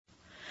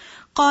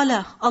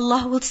Qala,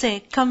 Allah will say,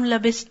 Kam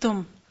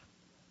labistum.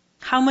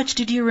 How much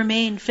did you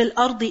remain? Fil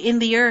ardi, in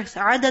the earth.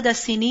 Adada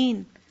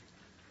sineen.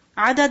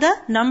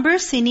 Adada, number,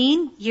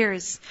 sineen,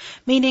 years.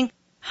 Meaning,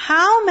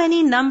 how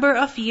many number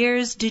of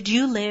years did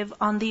you live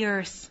on the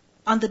earth?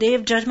 On the Day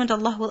of Judgment,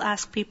 Allah will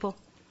ask people,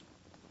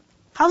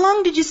 how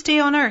long did you stay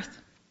on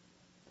earth?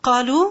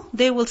 Qalu,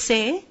 they will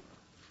say,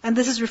 and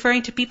this is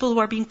referring to people who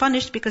are being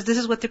punished because this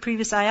is what the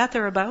previous ayat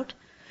are about.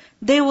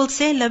 They will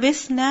say,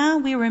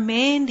 labithna, we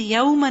remained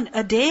yawman,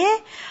 a day,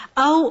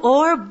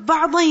 or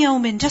ba'da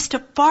yawmin, just a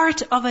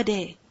part of a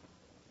day.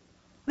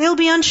 They'll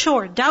be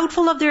unsure,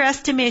 doubtful of their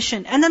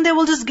estimation, and then they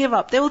will just give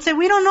up. They will say,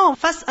 we don't know.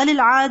 Fas'al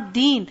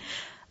al-'addin.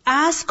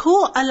 Ask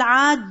who?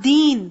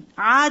 Al-'addin.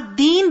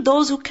 'Addin,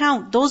 those who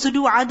count, those who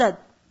do adad,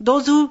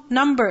 those who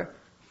number.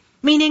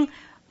 Meaning,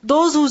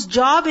 those whose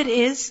job it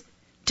is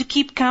to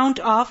keep count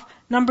of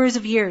numbers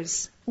of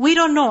years. We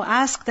don't know.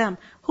 Ask them.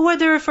 Who are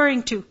they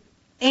referring to?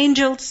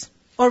 Angels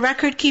or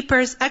record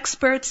keepers,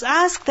 experts?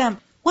 Ask them.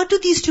 What do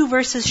these two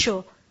verses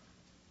show?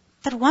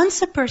 That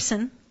once a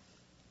person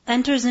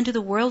enters into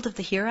the world of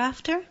the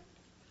hereafter,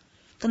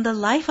 then the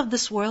life of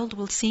this world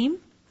will seem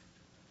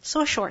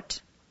so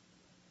short.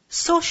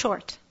 So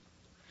short.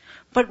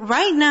 But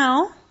right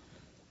now,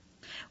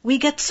 we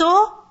get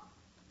so,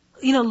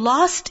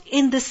 lost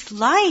in this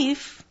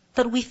life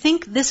that we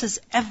think this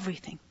is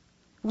everything.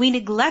 We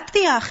neglect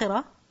the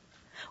akhirah.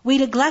 We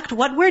neglect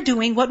what we're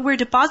doing, what we're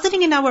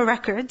depositing in our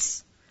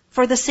records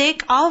for the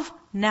sake of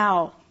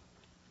now.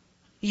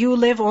 You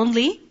live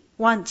only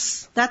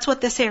once. That's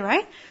what they say,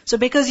 right? So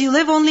because you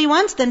live only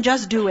once, then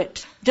just do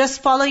it.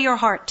 Just follow your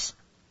heart.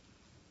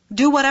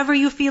 Do whatever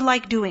you feel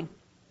like doing.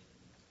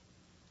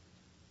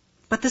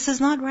 But this is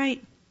not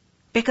right.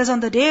 Because on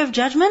the Day of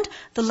Judgment,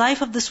 the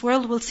life of this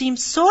world will seem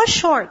so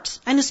short.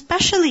 And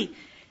especially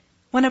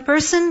when a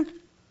person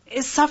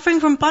is suffering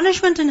from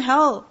punishment in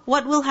hell,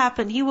 what will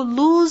happen? He will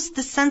lose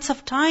the sense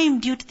of time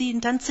due to the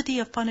intensity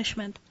of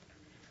punishment.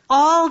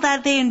 All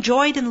that they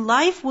enjoyed in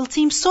life will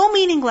seem so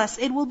meaningless,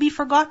 it will be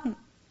forgotten.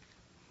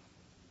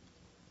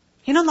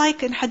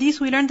 Like in hadith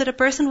we learned that a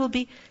person will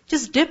be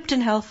just dipped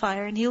in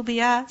hellfire and he'll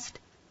be asked,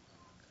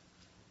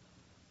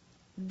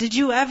 did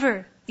you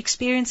ever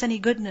experience any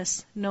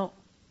goodness? No.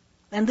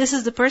 And this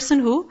is the person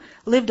who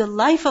lived a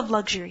life of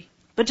luxury.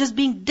 But just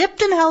being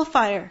dipped in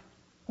hellfire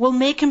will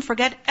make him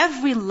forget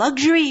every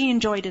luxury he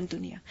enjoyed in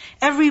dunya,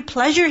 every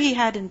pleasure he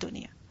had in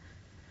dunya.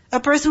 A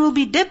person will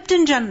be dipped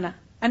in Jannah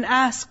and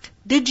asked,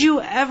 did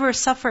you ever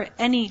suffer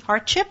any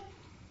hardship?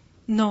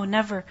 No,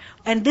 never.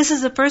 And this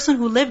is a person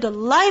who lived a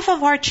life of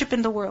hardship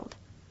in the world.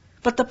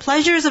 But the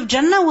pleasures of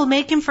Jannah will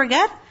make him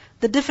forget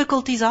the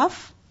difficulties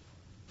of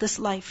this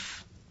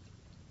life.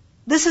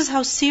 This is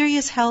how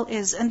serious hell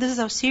is, and this is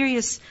how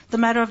serious the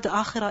matter of the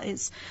akhirah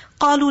is.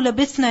 قَالُوا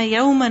لَبِثْنَا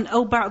يَوْمًا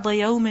أَوْ بَعْضَ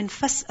يَوْمٍ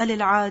فَاسْأَلِ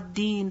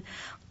الْعَادِّينَ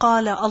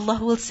قَالَ, Allah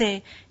will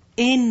say,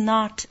 in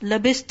not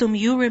labithtum,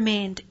 you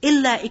remained,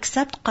 illa,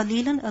 except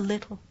qalilan, a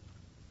little.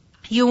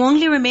 You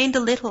only remained a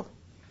little.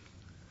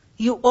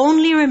 You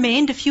only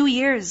remained a few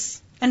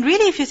years. And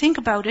really, if you think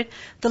about it,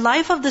 the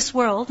life of this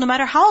world, no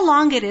matter how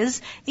long it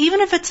is, even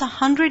if it's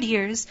 100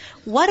 years,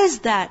 what is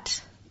that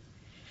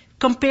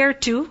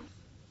compared to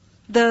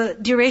the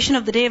duration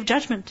of the Day of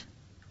Judgment?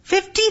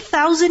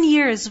 50,000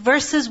 years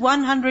versus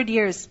 100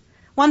 years.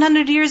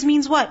 100 years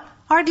means what?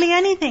 Hardly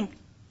anything.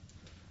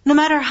 No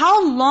matter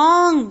how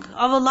long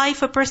of a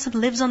life a person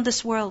lives on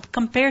this world,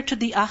 compared to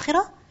the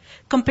akhirah,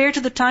 compared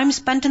to the time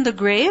spent in the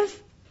grave,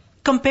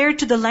 compared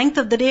to the length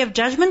of the Day of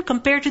Judgment,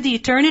 compared to the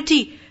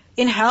eternity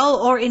in hell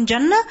or in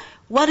Jannah,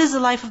 what is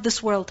the life of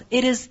this world?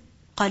 It is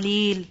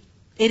qaleel.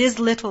 It is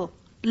little.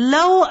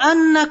 لَوْ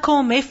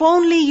أَنَّكُمْ, if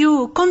only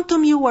you,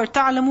 kuntum, you were,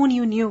 ta'lamun,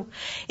 you knew.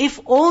 If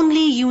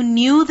only you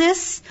knew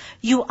this,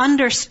 you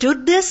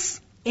understood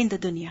this in the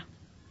dunya.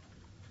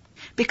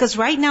 Because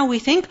right now we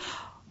think,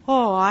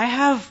 I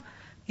have,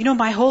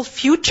 my whole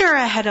future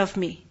ahead of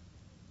me.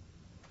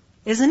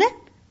 Isn't it?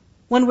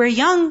 When we're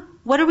young,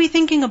 what are we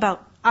thinking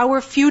about?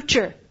 Our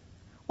future.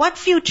 What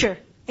future?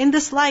 In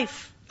this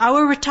life.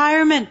 Our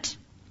retirement.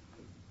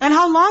 And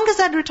how long is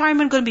that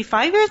retirement going to be?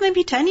 5 years?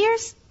 Maybe 10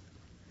 years?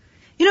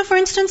 For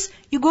instance,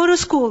 you go to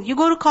school, you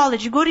go to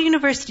college, you go to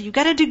university, you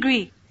get a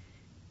degree,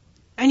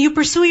 and you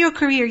pursue your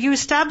career, you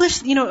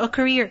establish, a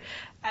career.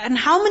 And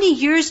how many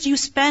years do you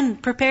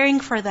spend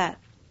preparing for that?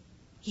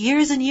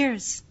 Years and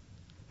years.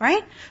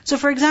 Right? So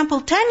for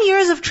example, 10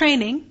 years of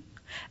training,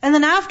 and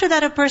then after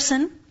that a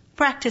person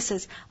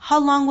practices. How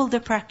long will they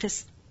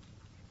practice?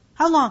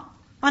 How long?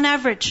 On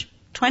average?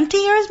 20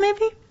 years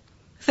maybe?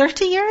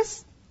 30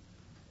 years?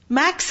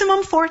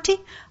 Maximum 40?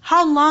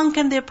 How long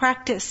can they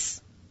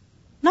practice?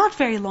 Not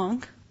very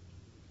long.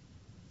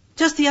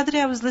 Just the other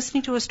day I was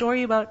listening to a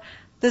story about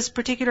this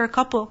particular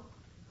couple.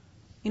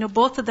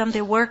 Both of them,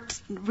 they worked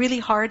really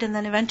hard and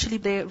then eventually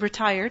they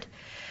retired.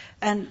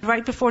 And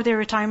right before their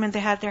retirement,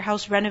 they had their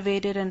house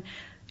renovated and,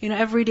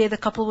 every day the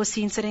couple was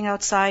seen sitting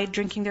outside,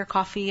 drinking their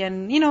coffee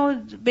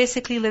and,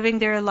 basically living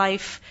their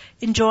life,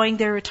 enjoying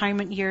their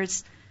retirement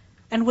years.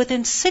 And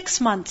within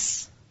 6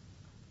 months,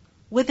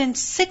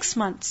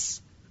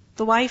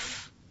 The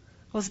wife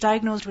was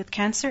diagnosed with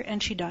cancer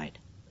and she died.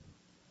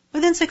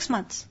 Within 6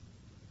 months.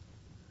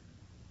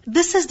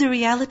 This is the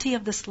reality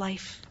of this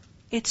life.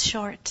 It's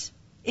short.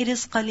 It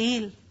is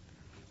qaleel.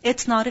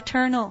 It's not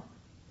eternal.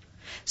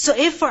 So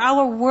if for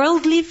our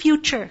worldly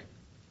future,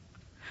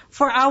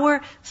 for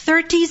our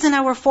 30s and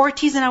our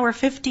 40s and our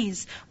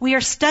 50s, we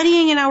are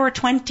studying in our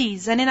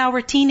 20s and in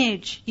our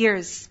teenage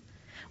years,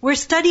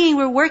 we're studying,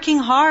 we're working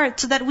hard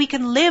so that we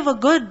can live a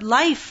good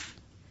life.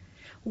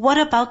 What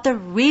about the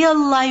real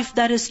life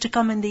that is to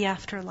come in the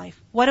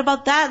afterlife? What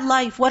about that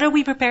life? What are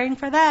we preparing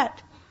for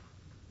that?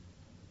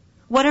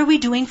 What are we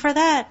doing for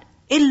that?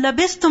 إِلَّا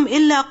بِسْتُمْ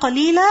إِلَّا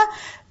قَلِيلًا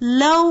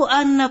لَوْ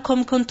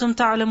أَنَّكُمْ كُنْتُمْ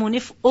تَعْلَمُونَ.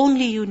 If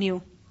only you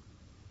knew.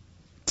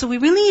 So we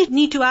really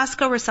need to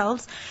ask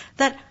ourselves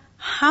that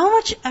how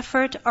much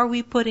effort are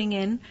we putting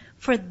in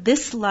for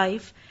this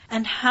life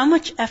and how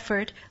much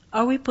effort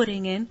are we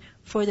putting in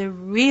for the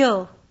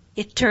real,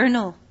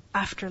 eternal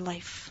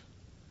afterlife?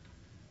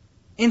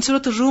 In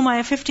Surah Al-Rum,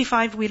 ayah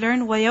 55, we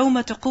learn, وَيَوْمَ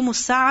تَقُومُ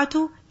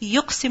السَّاعَةُ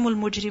يُقْسِمُ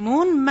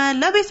الْمُجْرِمُونَ مَا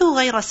لَبِثُوا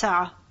غَيْرَ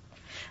سَاعَةٍ.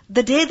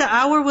 The day the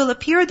hour will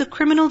appear, the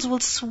criminals will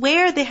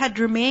swear they had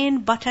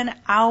remained but an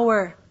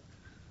hour.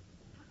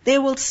 They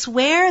will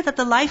swear that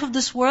the life of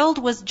this world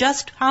was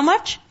just how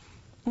much?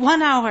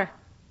 1 hour.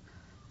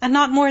 And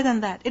not more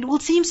than that. It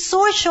will seem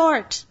so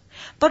short.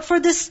 But for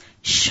this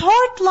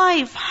short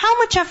life, how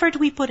much effort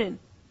we put in?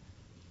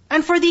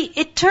 And for the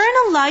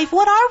eternal life,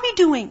 what are we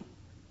doing?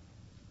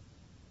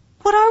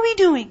 What are we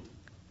doing?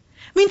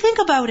 I mean, think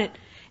about it.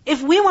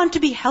 If we want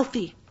to be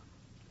healthy,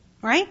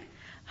 right?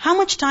 How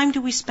much time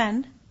do we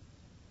spend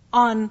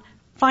on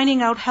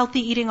finding out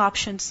healthy eating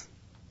options?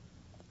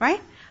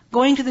 Right?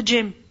 Going to the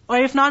gym. Or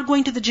if not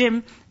going to the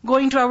gym,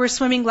 going to our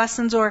swimming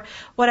lessons or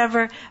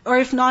whatever. Or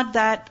if not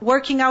that,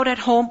 working out at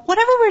home.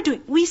 Whatever we're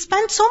doing. We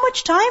spend so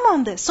much time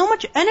on this. So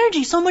much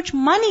energy, so much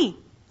money.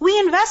 We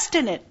invest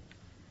in it.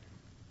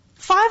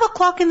 5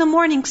 o'clock in the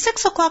morning,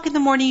 6 o'clock in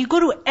the morning, you go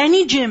to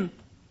any gym.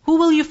 Who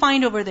will you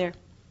find over there?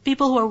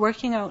 People who are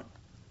working out.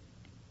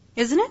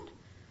 Isn't it?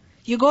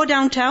 You go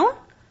downtown,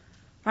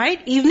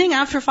 right? Evening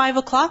after 5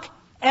 o'clock,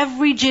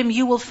 every gym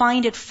you will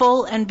find it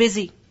full and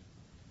busy.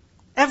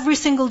 Every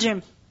single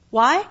gym.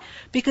 Why?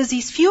 Because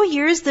these few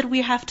years that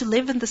we have to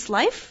live in this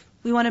life,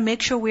 we want to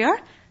make sure we are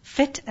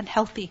fit and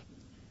healthy.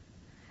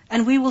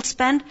 And we will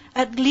spend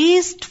at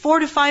least 4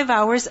 to 5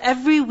 hours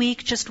every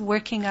week just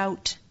working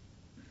out.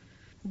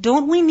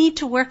 Don't we need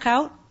to work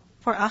out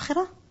for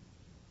akhirah?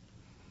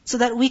 So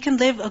that we can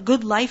live a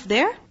good life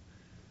there?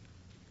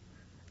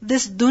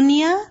 This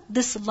dunya,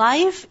 this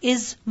life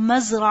is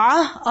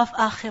mazra'ah of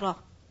akhirah.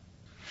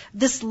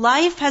 This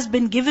life has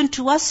been given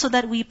to us so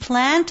that we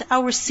plant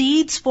our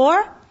seeds for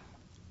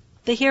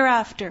the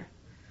hereafter.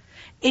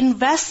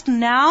 Invest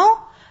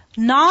now,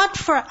 not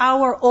for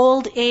our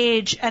old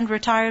age and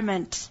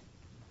retirement.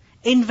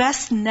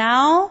 Invest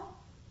now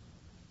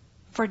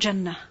for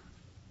Jannah,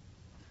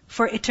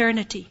 for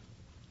eternity.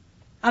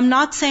 I'm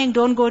not saying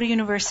don't go to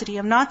university.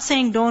 I'm not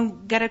saying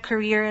don't get a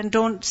career and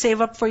don't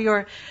save up for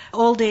your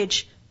old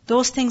age.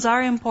 Those things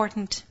are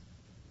important.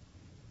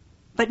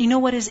 But you know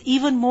what is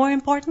even more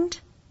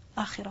important?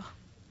 Akhirah.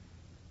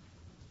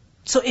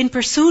 So in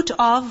pursuit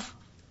of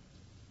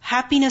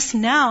happiness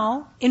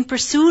now, in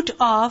pursuit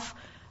of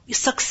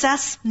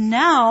success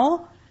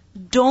now,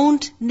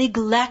 don't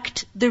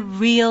neglect the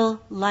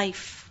real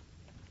life.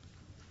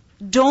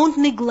 Don't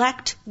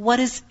neglect what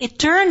is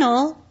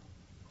eternal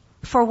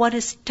for what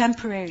is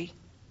temporary.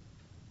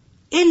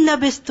 إِلَّا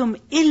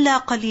بِثْتُمْ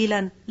إِلَّا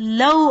قَلِيلًا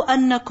لَوْ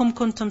أَنَّكُمْ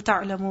كُنْتُمْ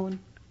تَعْلَمُونَ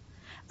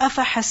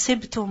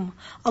أَفَحَسِبْتُمْ.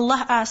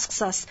 Allah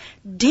asks us,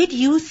 did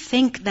you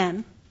think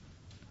then,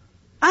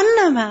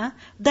 أَنَّمَا,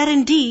 that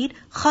indeed,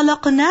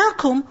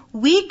 خَلَقْنَاكُمْ,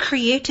 we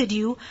created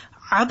you,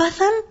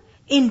 عَبَثًا,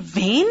 in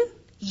vain,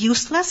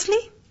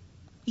 uselessly?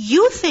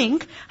 You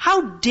think,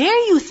 how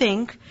dare you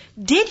think,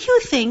 did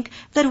you think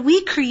that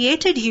we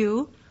created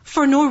you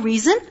for no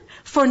reason,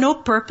 for no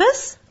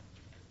purpose?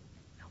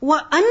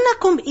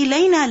 وَأَنَّكُمْ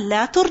إِلَيْنَا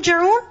لَا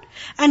تُرْجَعُونَ.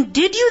 And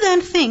did you then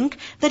think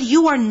that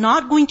you are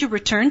not going to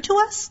return to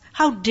us?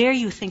 How dare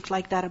you think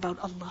like that about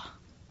Allah?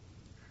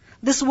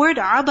 This word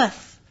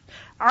abath.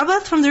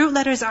 Abath from the root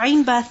letters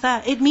ayn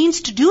batha. It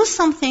means to do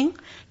something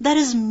that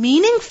is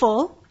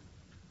meaningful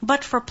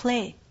but for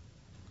play.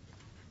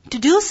 To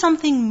do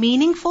something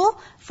meaningful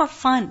for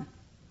fun.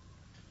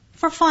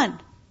 For fun.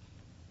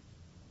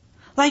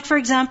 Like for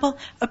example,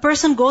 a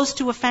person goes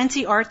to a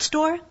fancy art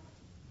store,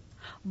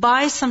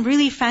 buys some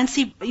really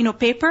fancy,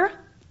 paper,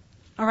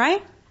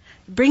 alright?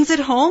 Brings it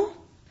home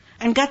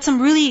and gets some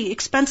really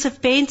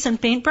expensive paints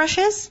and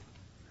paintbrushes,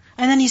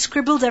 and then he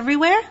scribbles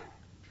everywhere,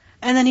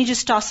 and then he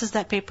just tosses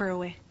that paper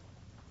away.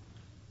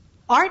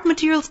 Art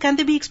materials, can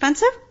they be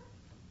expensive?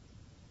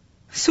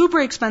 Super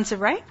expensive,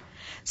 right?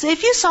 So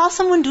if you saw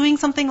someone doing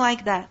something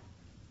like that,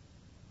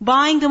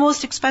 buying the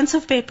most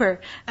expensive paper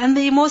and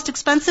the most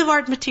expensive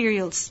art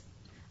materials,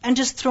 and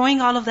just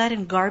throwing all of that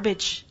in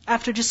garbage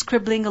after just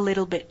scribbling a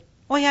little bit.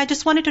 Oh yeah, I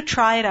just wanted to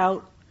try it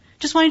out.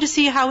 Just wanted to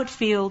see how it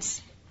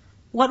feels.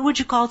 What would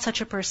you call such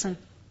a person?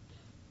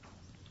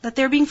 That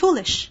they're being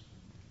foolish.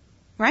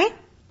 Right?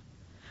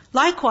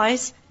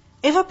 Likewise,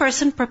 if a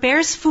person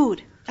prepares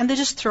food and they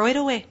just throw it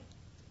away,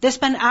 they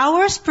spend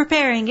hours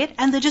preparing it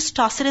and they just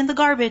toss it in the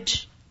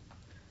garbage.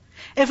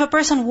 If a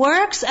person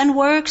works and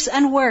works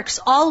and works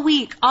all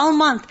week, all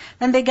month,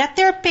 then they get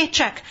their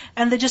paycheck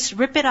and they just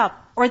rip it up,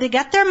 or they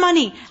get their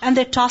money and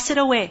they toss it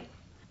away,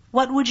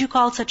 what would you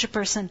call such a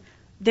person?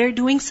 They're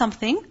doing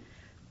something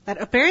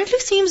that apparently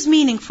seems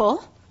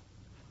meaningful,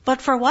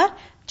 but for what?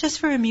 Just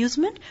for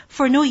amusement?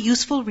 For no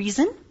useful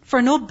reason?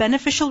 For no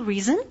beneficial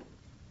reason?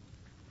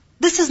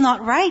 This is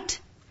not right.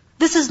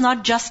 This is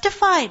not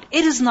justified.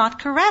 It is not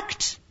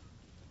correct.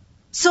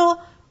 So,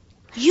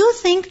 you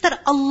think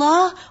that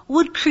Allah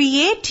would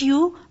create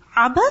you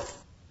abath?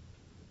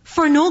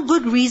 For no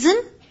good reason?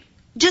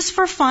 Just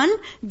for fun?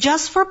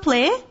 Just for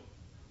play?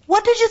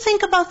 What did you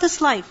think about this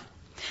life?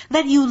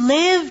 That you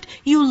lived,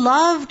 you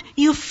loved,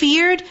 you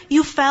feared,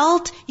 you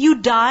felt, you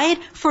died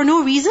for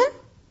no reason?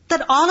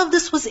 That all of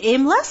this was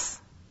aimless?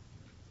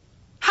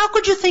 How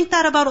could you think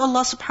that about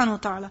Allah subhanahu wa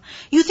ta'ala?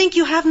 You think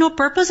you have no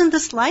purpose in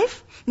this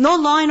life? No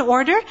law and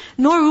order?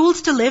 No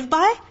rules to live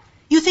by?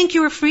 You think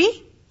you are free?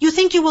 You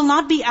think you will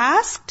not be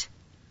asked?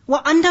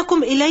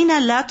 وَأَنَّكُمْ إِلَيْنَا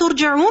لَا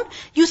تُرْجَعُونَ?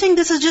 You think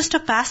this is just a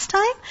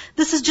pastime?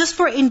 This is just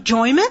for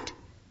enjoyment?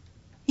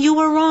 You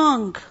were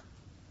wrong.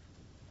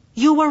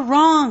 You were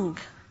wrong.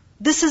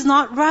 This is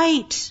not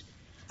right.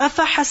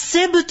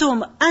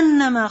 أَفَحَسِبْتُمْ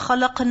أَنَّمَا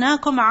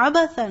خَلَقْنَاكُمْ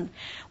عَبَثًا?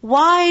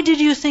 Why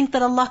did you think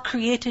that Allah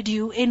created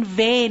you in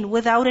vain,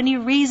 without any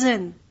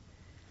reason?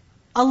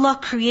 Allah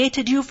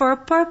created you for a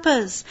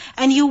purpose,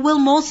 and you will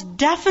most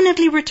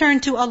definitely return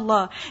to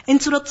Allah.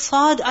 In Surah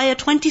Sad, ayah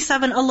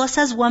 27, Allah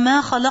says,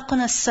 وَمَا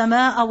خَلَقْنَا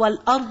السَّمَاءَ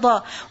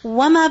وَالْأَرْضَ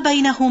وَمَا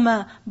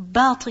بَيْنَهُمَا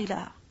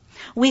بَاطِلًا.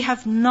 We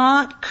have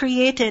not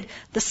created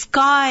the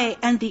sky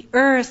and the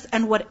earth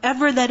and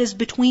whatever that is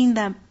between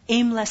them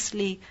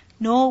aimlessly.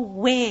 No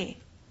way.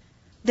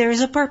 There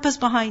is a purpose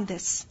behind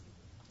this.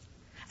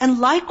 And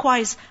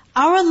likewise,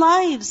 our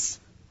lives,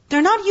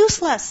 they're not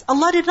useless.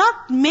 Allah did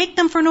not make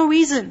them for no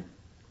reason.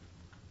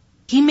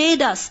 He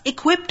made us,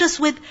 equipped us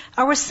with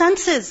our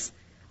senses,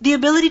 the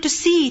ability to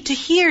see, to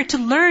hear, to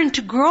learn,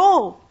 to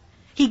grow.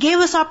 He gave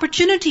us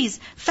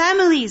opportunities,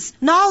 families,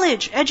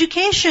 knowledge,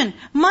 education,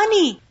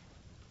 money.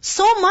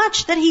 So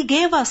much that He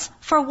gave us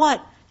for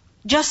what?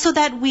 Just so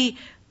that we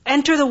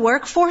enter the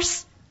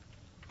workforce,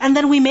 and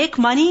then we make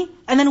money,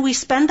 and then we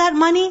spend that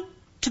money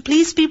to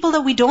please people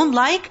that we don't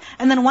like,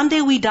 and then one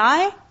day we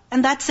die,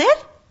 and that's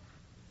it?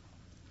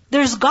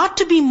 There's got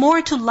to be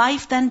more to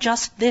life than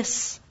just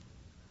this.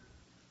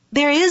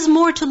 There is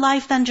more to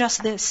life than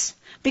just this.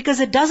 Because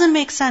it doesn't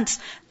make sense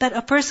that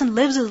a person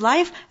lives his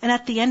life and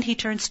at the end he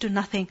turns to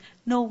nothing.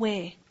 No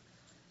way.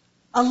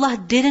 Allah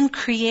didn't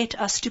create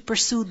us to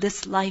pursue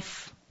this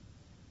life.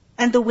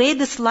 And the way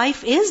this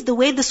life is, the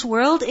way this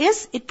world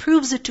is, it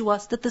proves it to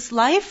us that this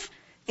life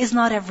is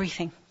not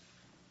everything.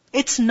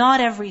 It's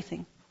not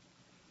everything.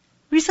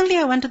 Recently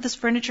I went to this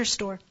furniture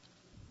store.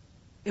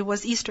 It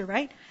was Easter,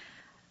 right?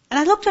 And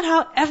I looked at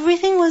how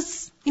everything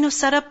was,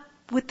 set up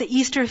with the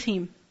Easter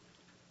theme.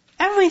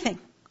 Everything.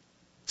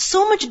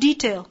 So much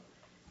detail.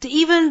 To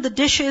even the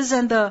dishes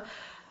and the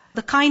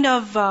kind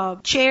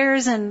of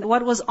chairs and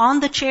what was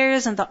on the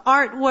chairs and the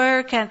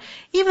artwork and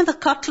even the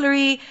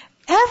cutlery.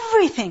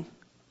 Everything.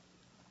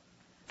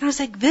 And I was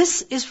like,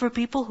 this is for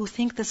people who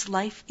think this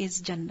life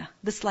is Jannah.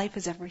 This life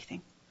is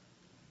everything.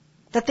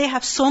 That they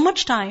have so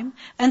much time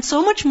and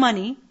so much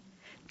money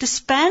to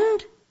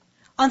spend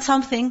on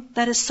something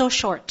that is so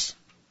short.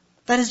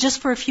 That is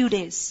just for a few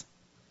days.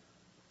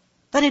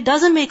 That it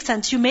doesn't make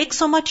sense. You make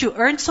so much, you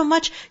earn so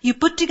much, you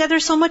put together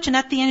so much, and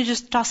at the end you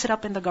just toss it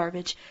up in the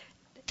garbage.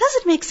 Does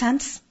it make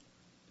sense?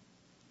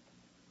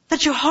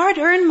 That your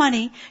hard-earned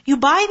money, you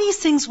buy these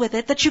things with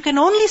it that you can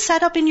only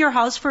set up in your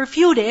house for a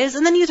few days,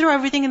 and then you throw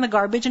everything in the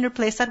garbage and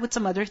replace that with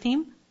some other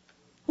theme?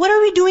 What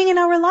are we doing in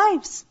our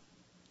lives?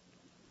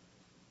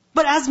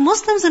 But as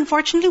Muslims,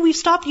 unfortunately, we've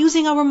stopped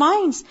using our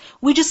minds.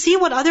 We just see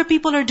what other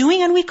people are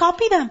doing and we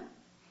copy them.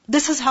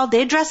 This is how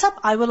they dress up,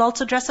 I will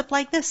also dress up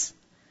like this.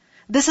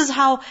 This is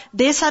how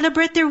they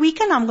celebrate their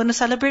weekend, I'm going to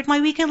celebrate my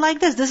weekend like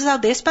this. This is how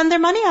they spend their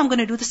money, I'm going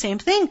to do the same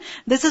thing.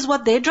 This is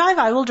what they drive,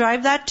 I will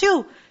drive that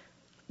too.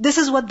 This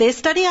is what they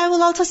study, I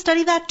will also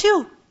study that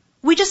too.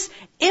 We just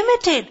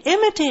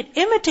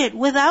imitate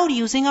without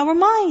using our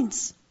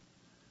minds.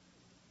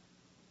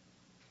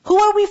 Who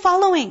are we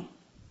following?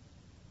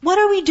 What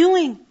are we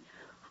doing?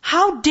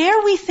 How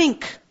dare we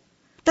think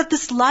that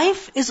this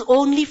life is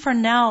only for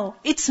now?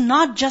 It's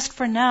not just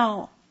for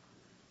now.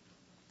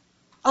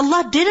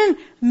 Allah didn't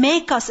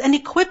make us and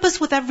equip us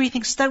with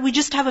everything so that we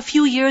just have a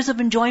few years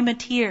of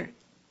enjoyment here.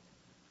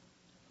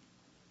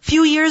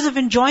 Few years of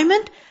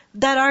enjoyment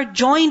that are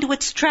joined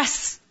with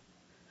stress,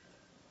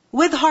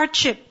 with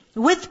hardship,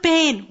 with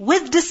pain,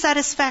 with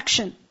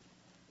dissatisfaction.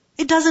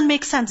 It doesn't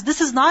make sense.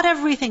 This is not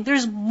everything.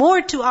 There's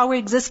more to our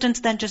existence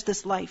than just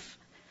this life.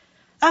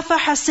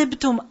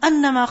 أَفَحَسِبْتُمْ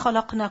أَنَّمَا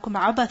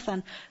خَلَقْنَاكُمْ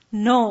عَبَثًا?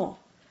 No.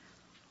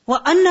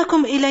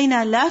 وَأَنَّكُمْ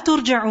إِلَيْنَا لَا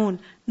تُرْجَعُونَ?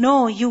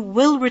 No, you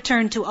will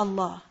return to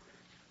Allah.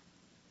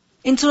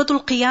 In Surah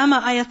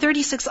Al-Qiyamah, ayah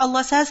 36,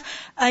 Allah says,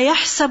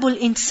 أَيَحْسَبُ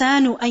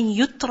الْإِنسَانُ أَن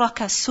يُتْرَكَ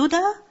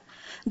سُدًى?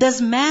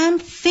 Does man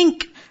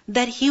think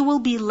that he will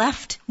be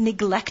left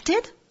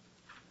neglected?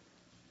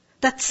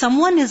 That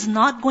someone is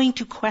not going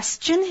to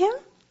question him?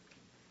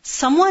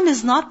 Someone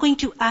is not going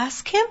to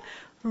ask him?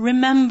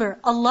 Remember,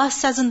 Allah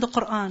says in the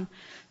Quran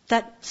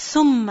that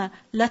ثُمَّ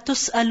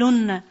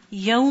لَتُسْأَلُنَّ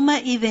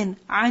يَوْمَئِذٍ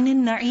عَنِ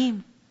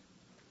النَّعِيمِ.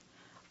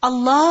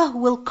 Allah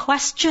will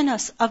question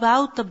us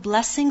about the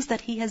blessings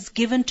that He has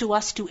given to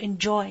us to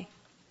enjoy.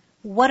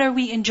 What are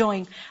we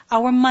enjoying?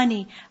 Our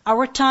money,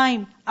 our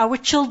time, our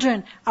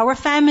children, our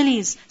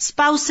families,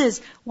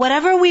 spouses,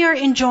 whatever we are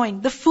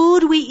enjoying, the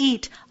food we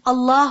eat,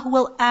 Allah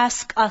will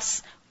ask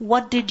us,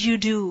 what did you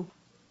do?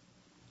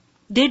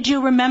 Did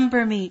you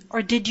remember me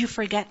or did you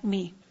forget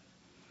me?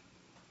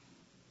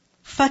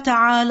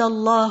 فَتَعَالَى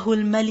اللَّهُ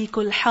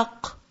الْمَلِكُ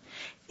الْحَقِّ.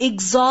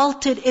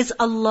 Exalted is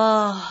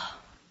Allah.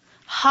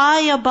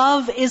 High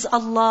above is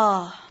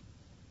Allah.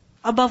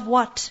 Above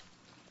what?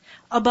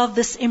 Above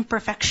this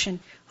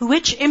imperfection.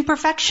 Which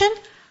imperfection?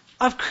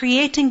 Of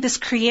creating this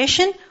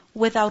creation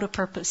without a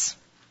purpose.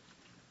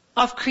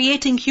 Of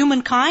creating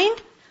humankind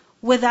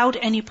without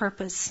any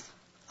purpose.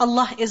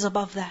 Allah is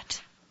above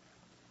that.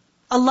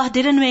 Allah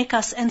didn't make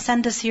us and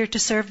send us here to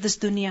serve this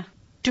dunya,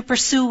 to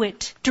pursue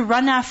it, to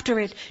run after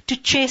it, to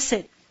chase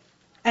it,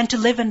 and to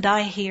live and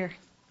die here.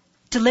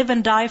 To live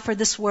and die for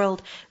this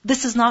world.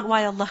 This is not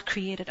why Allah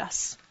created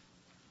us.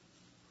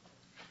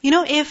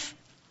 If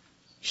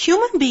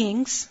human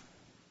beings,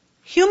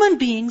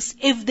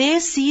 if they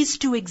cease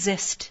to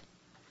exist,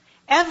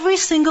 every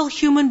single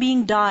human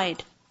being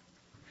died,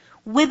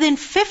 within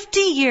 50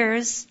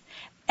 years,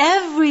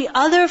 every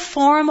other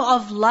form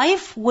of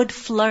life would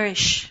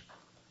flourish.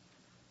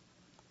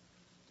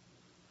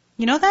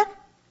 You know that?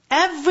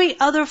 Every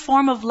other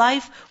form of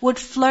life would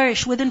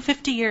flourish within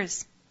 50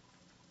 years.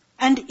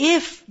 And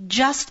if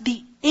just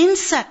the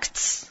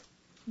insects,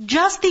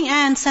 just the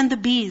ants and the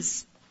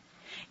bees,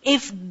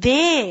 if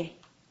they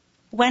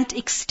went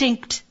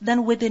extinct,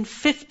 then within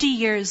 50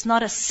 years,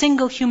 not a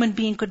single human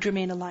being could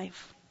remain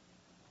alive.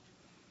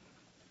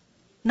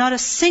 Not a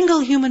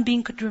single human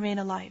being could remain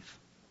alive.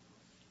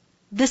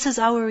 This is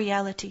our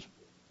reality.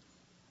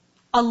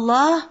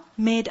 Allah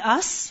made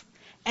us,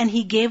 and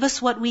He gave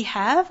us what we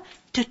have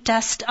to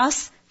test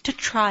us, to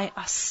try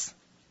us.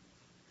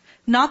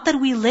 Not that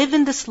we live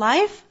in this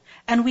life,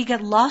 and we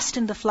get lost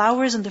in the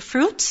flowers and the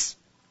fruits,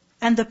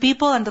 and the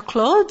people and the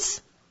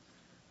clothes,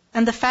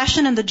 and the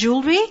fashion and the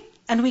jewelry,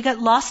 and we get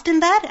lost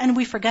in that, and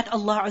we forget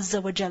Allah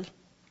Azza wa Jal.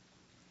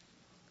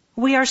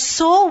 We are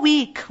so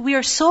weak, we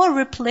are so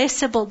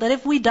replaceable, that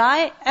if we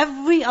die,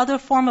 every other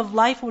form of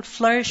life would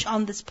flourish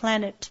on this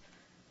planet.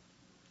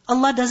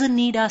 Allah doesn't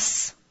need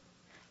us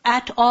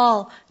at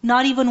all,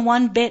 not even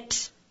one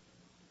bit.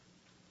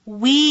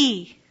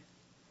 We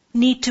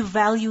need to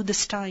value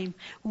this time.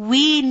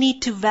 We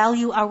need to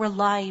value our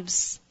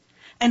lives.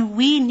 And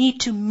we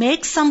need to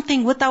make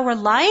something with our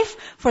life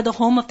for the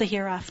home of the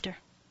hereafter.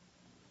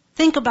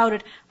 Think about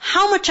it.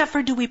 How much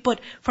effort do we put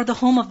for the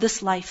home of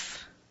this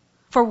life?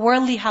 For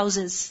worldly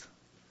houses.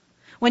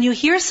 When you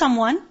hear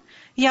someone,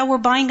 yeah, we're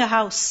buying a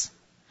house.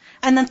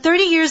 And then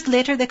 30 years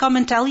later they come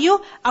and tell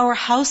you, our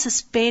house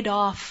is paid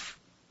off.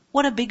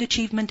 What a big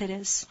achievement it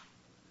is.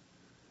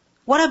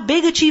 What a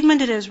big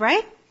achievement it is,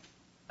 right?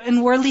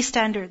 In worldly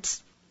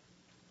standards.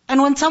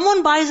 And when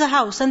someone buys a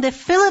house and they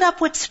fill it up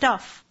with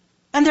stuff,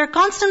 and they're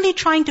constantly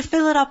trying to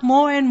fill it up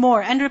more and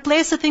more and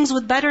replace the things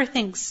with better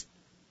things,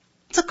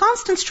 it's a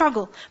constant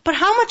struggle. But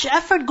how much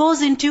effort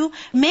goes into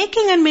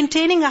making and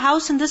maintaining a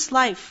house in this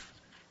life?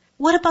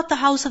 What about the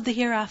house of the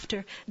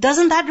hereafter?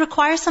 Doesn't that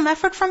require some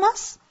effort from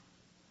us?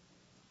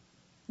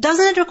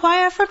 Doesn't it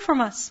require effort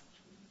from us?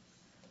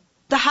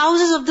 The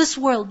houses of this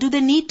world, do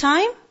they need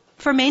time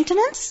for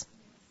maintenance?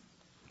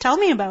 Tell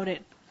me about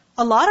it.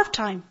 A lot of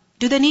time.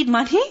 Do they need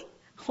money?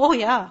 Oh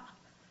yeah.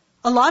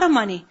 A lot of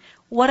money.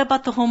 What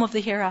about the home of the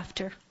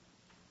hereafter?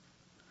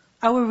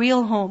 Our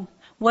real home.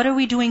 What are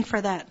we doing for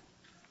that?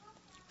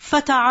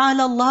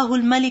 فَتَعَالَى اللَّهُ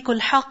الْمَلِكُ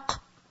الْحَقِّ.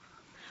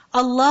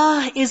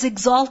 Allah is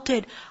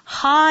exalted.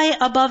 High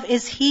above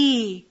is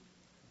He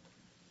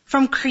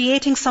from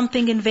creating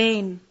something in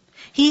vain.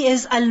 He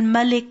is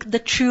Al-Malik, the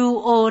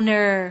true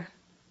owner,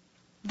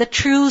 the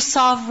true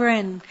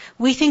sovereign.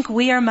 We think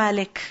we are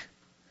Malik.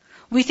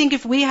 We think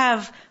if we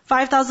have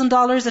 $5,000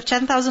 or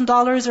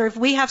 $10,000, or if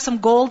we have some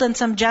gold and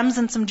some gems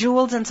and some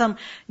jewels and some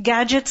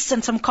gadgets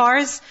and some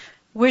cars,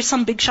 we're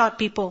some big shot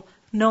people.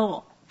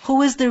 No.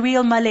 Who is the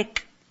real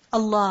Malik?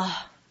 Allah.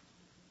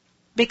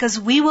 Because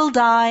we will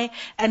die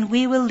and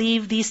we will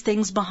leave these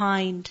things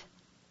behind.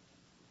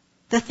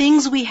 The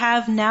things we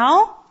have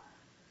now,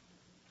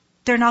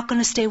 they're not going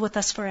to stay with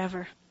us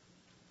forever.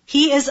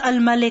 He is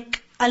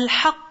Al-Malik,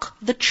 Al-Haq,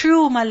 the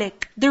true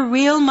Malik, the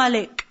real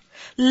Malik.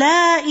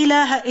 La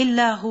ilaha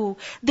illahu.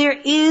 There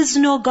is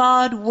no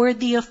God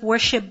worthy of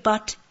worship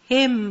but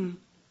Him.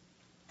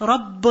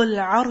 Rabbul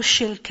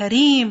Arshil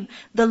Kareem,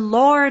 the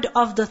Lord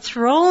of the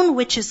throne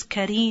which is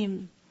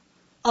Kareem.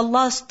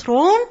 Allah's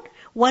throne,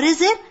 what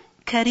is it?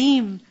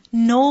 Kareem,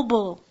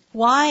 noble,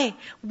 Why?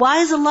 Why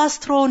is Allah's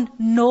throne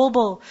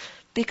noble?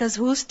 Because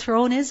whose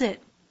throne is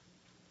it?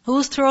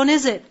 Whose throne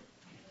is it?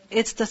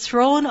 It's the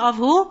throne of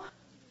who?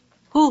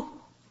 Who?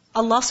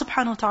 Allah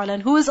subhanahu wa ta'ala.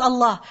 And who is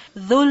Allah?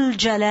 Dhul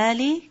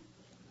Jalali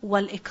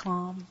wal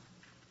Ikram.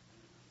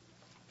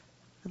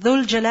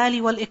 Dhul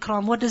Jalali wal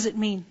Ikram. What does it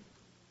mean?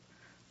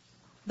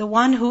 The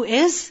one who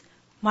is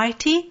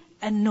mighty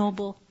and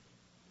noble.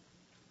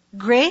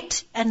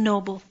 Great and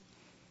noble.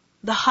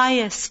 The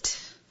highest.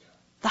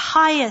 The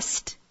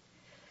highest.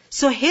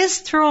 So His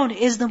throne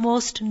is the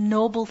most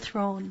noble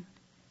throne.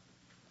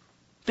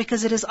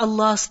 Because it is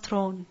Allah's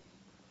throne.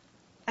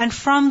 And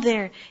from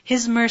there,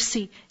 His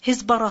mercy,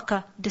 His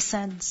barakah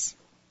descends.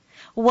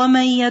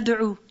 وَمَن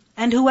يَدْعُو,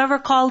 and whoever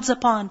calls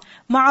upon,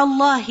 مَعَ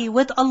اللَّهِ,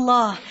 with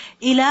Allah,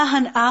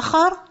 إِلَهًا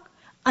آخَرَ,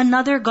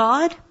 another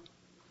God.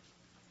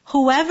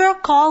 Whoever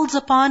calls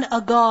upon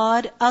a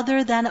God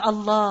other than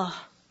Allah,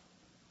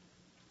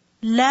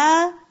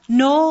 La,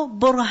 no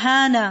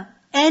burhana,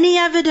 any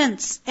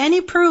evidence,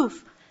 any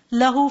proof,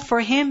 lahu, for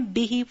him,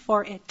 bihi,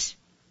 for it.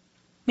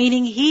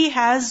 Meaning he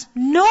has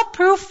no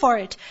proof for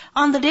it.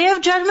 On the Day of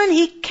Judgment,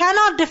 he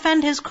cannot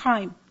defend his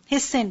crime,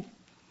 his sin.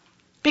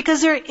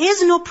 Because there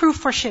is no proof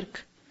for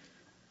shirk.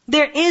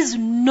 There is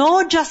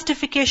no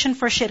justification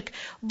for shirk.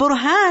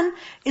 Burhan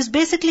is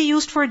basically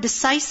used for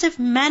decisive,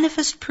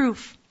 manifest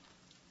proof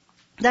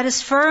that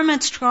is firm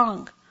and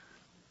strong.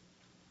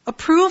 A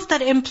proof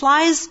that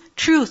implies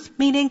truth,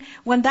 meaning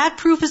when that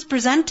proof is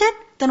presented,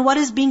 then what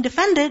is being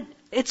defended,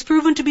 it's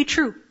proven to be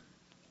true.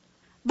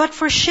 But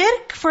for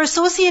shirk, for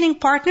associating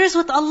partners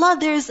with Allah,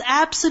 there is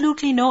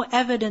absolutely no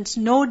evidence,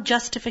 no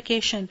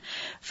justification.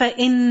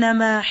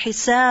 فَإِنَّمَا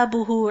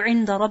حِسَابُهُ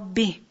عِنْدَ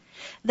رَبِّهِ,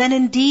 then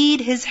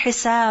indeed his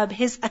hisab,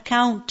 his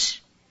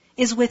account,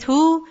 is with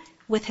who?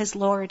 With his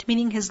Lord.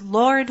 Meaning his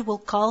Lord will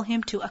call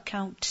him to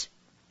account.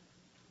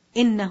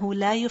 إِنَّهُ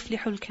لَا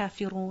يُفْلِحُ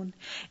الْكَافِرُونَ.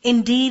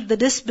 Indeed, the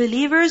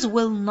disbelievers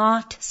will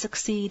not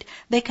succeed.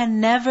 They can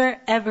never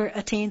ever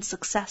attain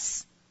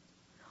success.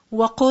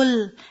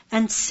 وَقُلْ,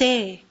 and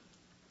say.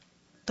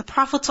 The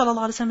Prophet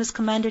ﷺ is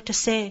commanded to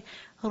say,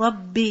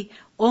 Rabbi,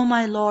 O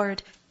my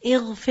Lord,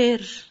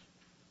 اغفر,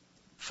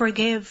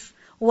 forgive,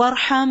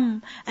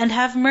 warham, and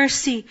have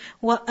mercy,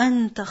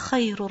 وَأَنْتَ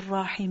خَيْرُ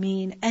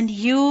الرَّاحِمِينَ, and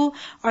you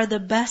are the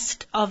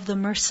best of the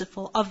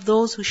merciful, of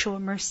those who show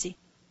mercy.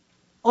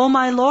 O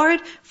my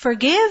Lord,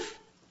 forgive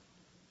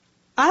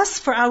us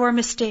for our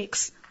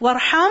mistakes.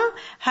 Warham,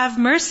 have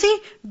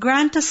mercy,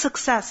 grant us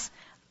success.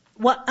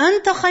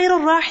 وَأَنْتَ خَيْرُ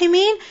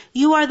الرَّاحِمِينَ,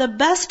 you are the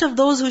best of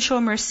those who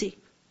show mercy.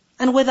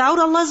 And without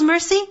Allah's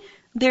mercy,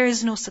 there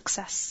is no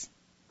success.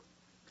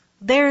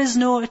 There is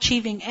no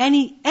achieving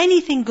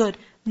anything good,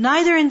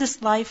 neither in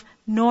this life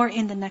nor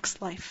in the next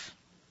life.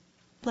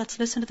 Let's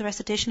listen to the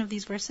recitation of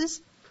these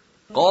verses.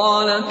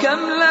 قَالَ كَمْ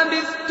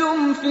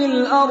لَبِثْتُمْ فِي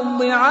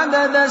الْأَرْضِ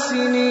عَدَدَ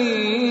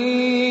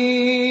سِنِينَ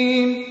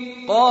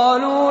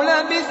قَالُوا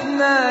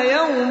لَبِثْنَا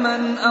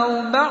يَوْمًا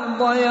أَوْ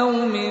بَعْضَ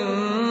يَوْمٍ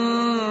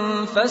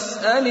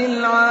فَاسْأَلِ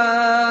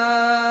الْعَادِّينَ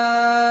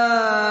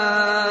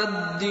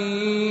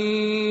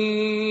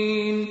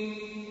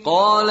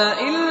قَالَ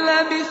إِن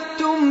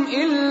لَّبِثْتُمْ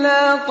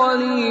إِلَّا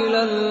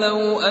قَلِيلًا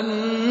لَّوْ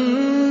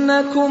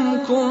أَنَّكُمْ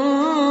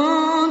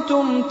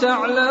كُنتُمْ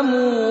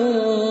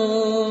تَعْلَمُونَ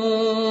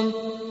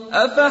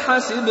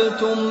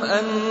أَفَحَسِبْتُمْ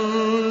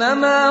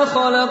أَنَّمَا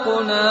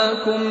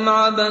خَلَقْنَاكُمْ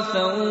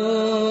عَبَثًا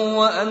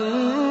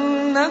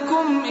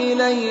وَأَنَّكُمْ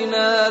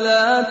إِلَيْنَا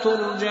لَا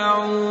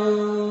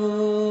تُرْجَعُونَ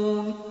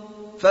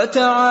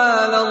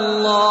فَتَعَالَى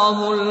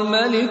اللَّهُ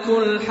الْمَلِكُ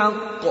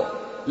الْحَقُّ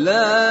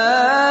لَا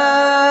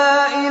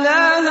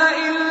إِلَٰهَ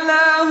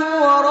إِلَّا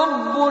هُوَ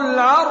رَبُّ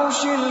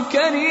الْعَرْشِ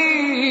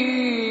الْكَرِيمِ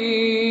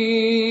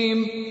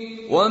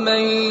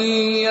وَمَن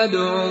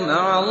يَدْعُ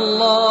مَعَ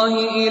اللَّهِ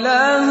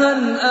إِلَٰهًا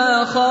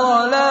آخَرَ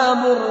لَا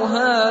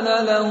بُرْهَانَ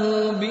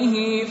لَهُ بِهِ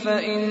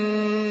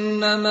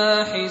فَإِنَّمَا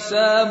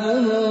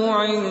حِسَابُهُ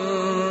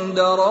عِندَ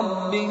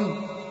رَبِّهِ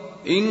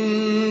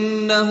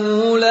إِنَّهُ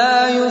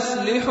لَا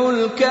يُفْلِحُ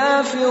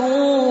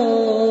الْكَافِرُونَ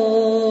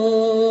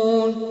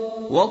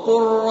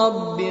وَقُلْ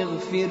رَبِّ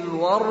اغْفِرْ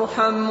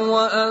وَارْحَمْ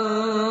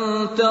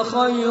وَأَنْتَ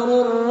خَيْرُ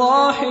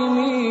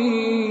الرَّاحِمِينَ.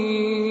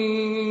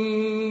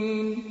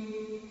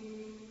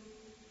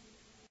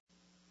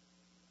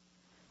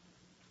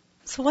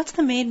 So what's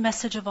the main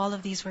message of all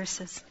of these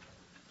verses?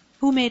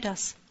 Who made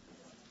us?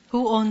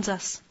 Who owns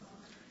us?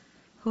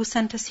 Who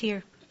sent us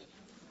here?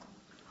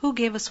 Who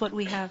gave us what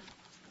we have?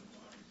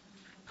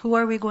 Who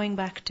are we going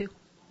back to?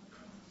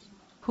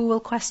 Who will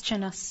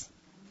question us?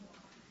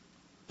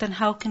 Then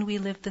how can we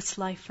live this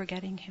life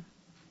forgetting Him?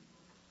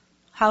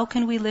 How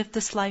can we live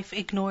this life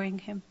ignoring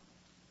Him?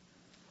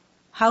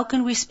 How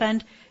can we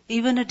spend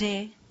even a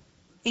day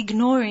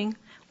ignoring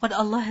what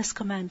Allah has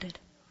commanded?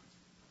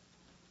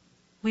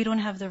 We don't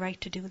have the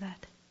right to do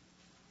that.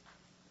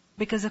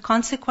 Because the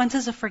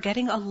consequences of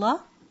forgetting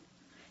Allah,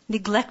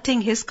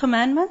 neglecting His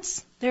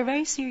commandments, they're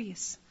very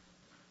serious.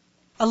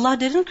 Allah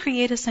didn't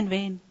create us in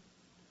vain.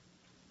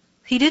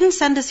 He didn't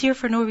send us here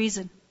for no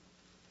reason.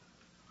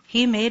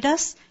 He made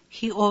us,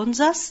 He owns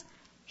us,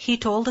 He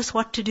told us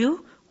what to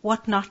do.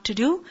 what not to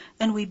do,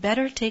 and we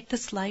better take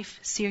this life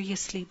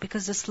seriously,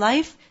 because this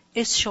life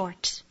is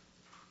short.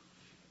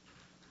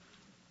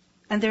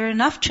 And there are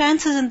enough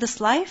chances in this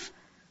life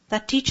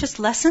that teach us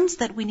lessons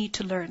that we need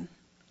to learn.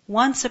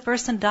 Once a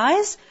person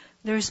dies,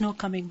 there is no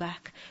coming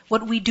back.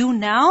 What we do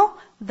now,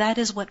 that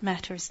is what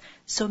matters.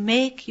 So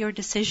make your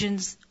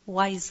decisions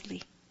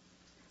wisely.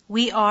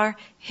 We are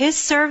His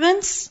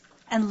servants,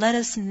 and let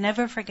us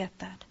never forget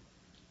that.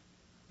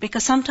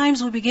 Because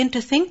sometimes we begin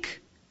to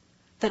think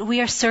that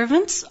we are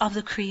servants of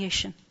the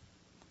creation.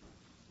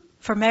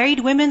 For married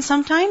women,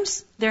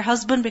 sometimes their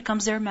husband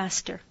becomes their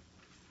master.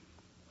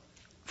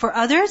 For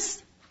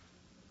others,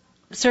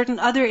 certain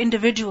other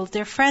individuals,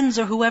 their friends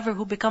or whoever,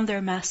 who become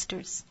their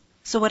masters.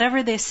 So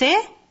whatever they say,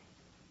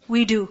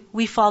 we do,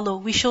 we follow,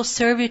 we show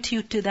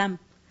servitude to them.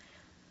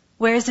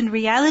 Whereas in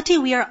reality,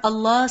 we are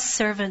Allah's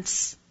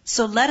servants.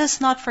 So let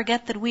us not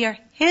forget that we are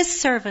His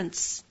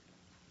servants.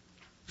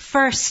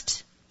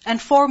 First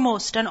and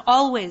foremost and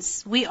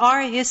always, we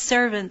are His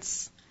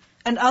servants.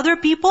 And other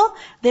people,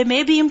 they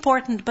may be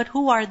important, but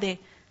who are they?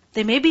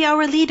 They may be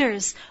our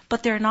leaders,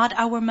 but they're not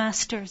our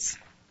masters.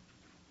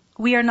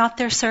 We are not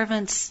their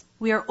servants.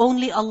 We are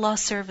only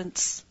Allah's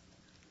servants.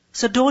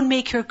 So don't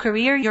make your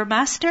career your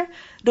master.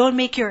 Don't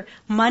make your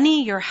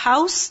money, your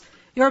house,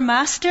 your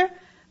master.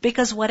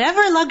 Because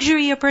whatever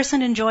luxury a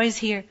person enjoys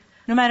here,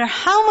 no matter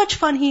how much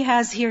fun he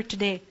has here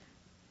today,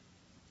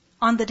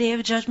 on the Day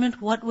of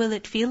Judgment, what will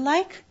it feel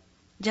like?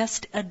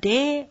 Just a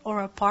day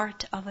or a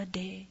part of a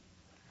day.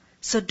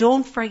 So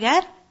don't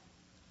forget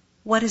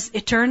what is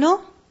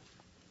eternal.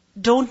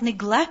 Don't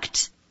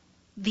neglect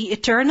the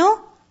eternal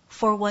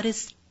for what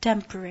is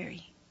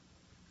temporary.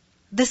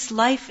 This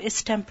life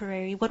is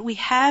temporary. What we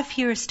have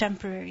here is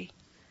temporary.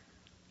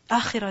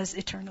 Akhirah is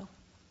eternal.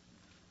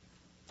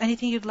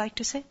 Anything you'd like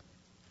to say?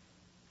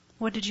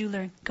 What did you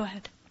learn? Go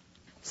ahead.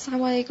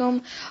 Assalamu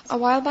alaikum. A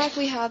while back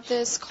we had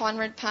this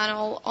convert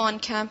panel on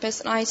campus,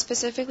 and I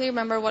specifically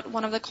remember what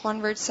one of the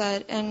converts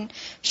said, and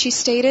she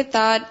stated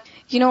that,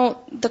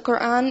 the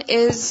Quran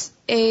is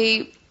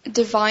a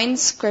divine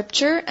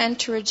scripture, and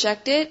to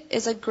reject it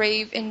is a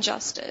grave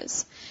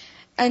injustice.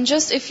 And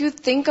just if you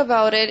think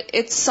about it,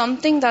 it's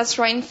something that's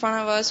right in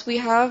front of us. We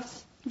have,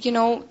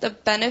 the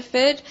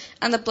benefit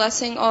and the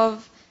blessing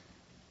of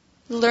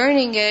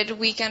learning it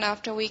weekend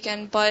after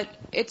weekend, but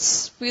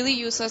it's really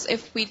useless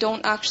if we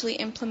don't actually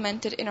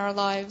implement it in our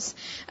lives.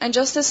 And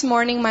just this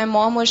morning, my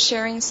mom was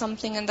sharing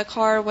something in the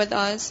car with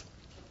us,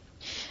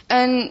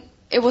 and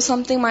it was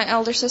something my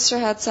elder sister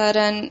had said.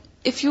 And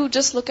if you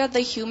just look at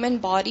the human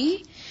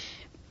body,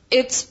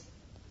 it's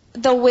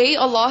the way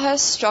Allah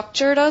has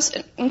structured us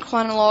in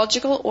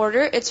chronological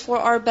order. It's for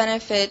our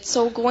benefit.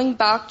 So going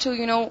back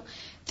to,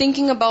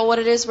 thinking about what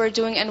it is we're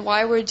doing and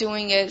why we're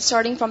doing it,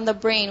 starting from the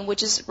brain,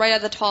 which is right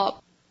at the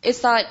top. It's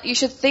that you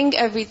should think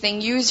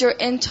everything, use your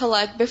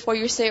intellect before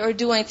you say or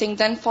do anything,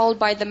 then followed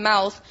by the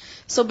mouth.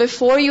 So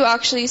before you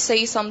actually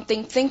say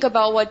something, think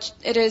about what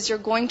it is you're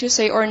going to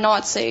say or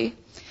not say.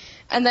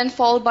 And then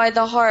followed by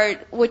the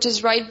heart, which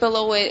is right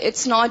below it.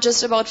 It's not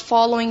just about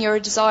following your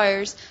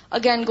desires.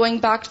 Again,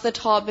 going back to the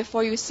top,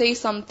 before you say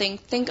something,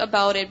 think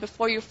about it.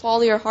 Before you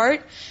follow your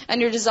heart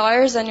and your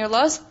desires and your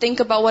lust,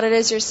 think about what it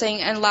is you're saying.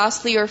 And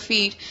lastly, your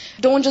feet.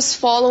 Don't just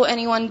follow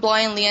anyone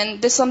blindly.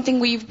 And this is something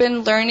we've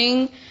been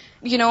learning,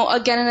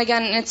 again and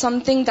again. And it's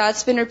something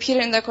that's been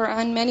repeated in the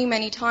Quran many,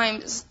 many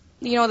times.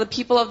 The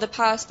people of the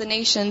past, the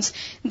nations,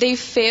 they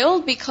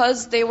failed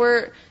because they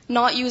were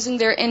not using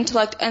their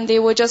intellect, and they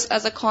would just,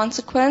 as a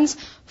consequence,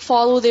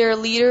 follow their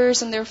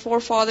leaders and their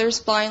forefathers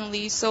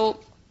blindly. So,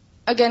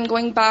 again,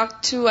 going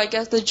back to, I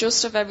guess, the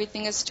gist of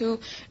everything is to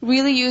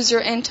really use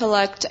your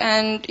intellect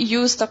and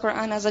use the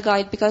Quran as a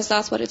guide, because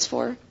that's what it's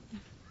for.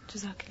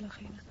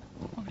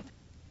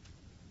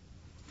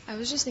 I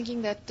was just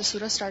thinking that the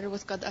surah started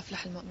with قَدْ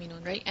أَفْلَحَ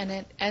الْمُؤْمِنُونَ, right? And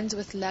it ends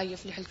with لَا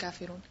يُفْلِحُ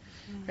الْكَافِرُونَ.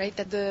 Right?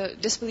 That the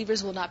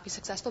disbelievers will not be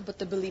successful, but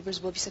the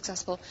believers will be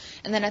successful.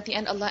 And then at the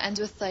end, Allah ends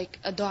with like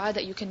a dua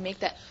that you can make,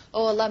 that,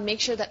 oh Allah, make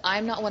sure that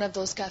I'm not one of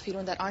those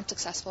kafirun that aren't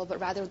successful,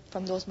 but rather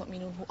from those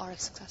mu'minun who are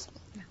successful.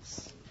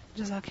 Yes.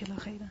 Jazakallah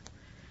khairan.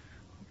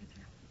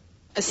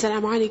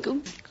 Assalamu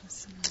alaikum.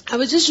 I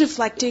was just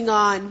reflecting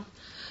on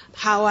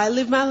how I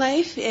live my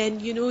life,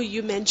 and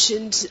you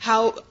mentioned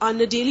how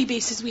on a daily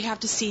basis we have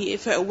to see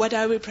if what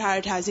are we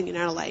prioritizing in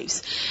our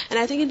lives. And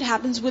I think it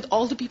happens with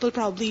all the people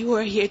probably who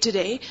are here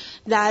today,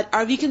 that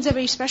our weekends are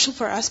very special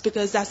for us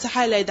because that's the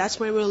highlight, that's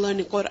where we're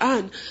learning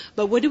Quran.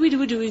 But what do we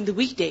do during the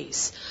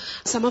weekdays?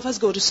 Some of us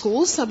go to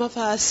school, some of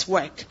us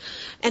work.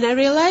 And I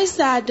realized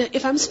that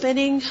if I'm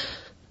spending,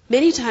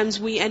 many times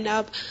we end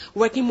up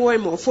working more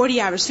and more,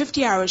 40 hours,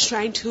 50 hours,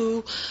 trying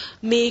to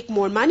make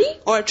more money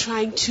or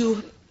trying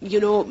to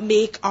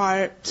make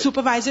our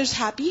supervisors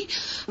happy.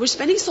 We're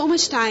spending so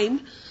much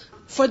time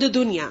for the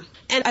dunya.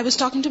 And I was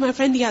talking to my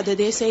friend the other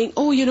day saying,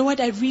 oh, you know what,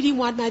 I really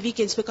want my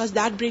weekends because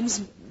that brings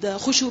the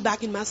khushu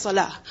back in my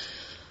salah.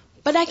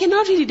 But I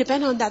cannot really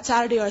depend on that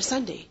Saturday or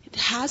Sunday. It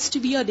has to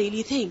be a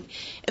daily thing.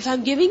 If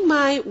I'm giving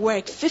my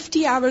work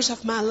 50 hours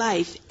of my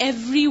life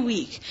every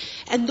week,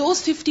 and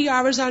those 50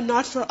 hours are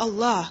not for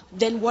Allah,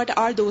 then what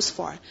are those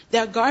for?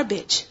 They're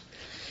garbage.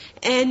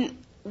 And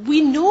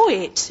we know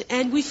it,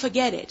 and we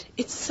forget it.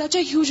 It's such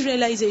a huge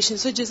realization.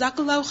 So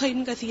Jazakallahu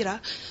khairan kathira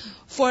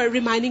for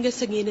reminding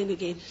us again and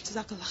again.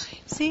 Jazakallahu khair.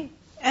 See,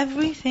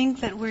 everything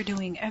that we're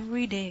doing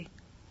every day,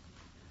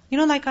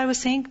 like I was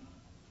saying,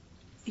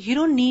 you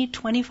don't need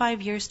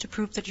 25 years to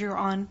prove that you're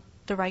on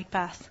the right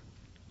path.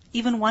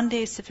 Even one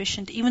day is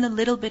sufficient. Even a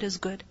little bit is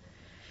good.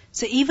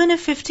 So even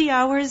if 50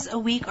 hours a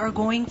week are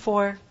going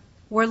for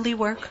worldly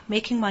work,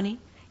 making money,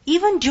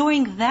 even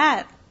during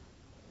that,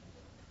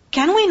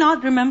 can we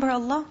not remember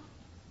Allah?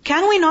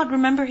 Can we not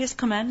remember His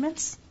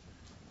commandments?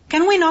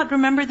 Can we not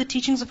remember the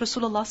teachings of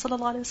Rasulullah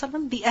sallallahu alaihi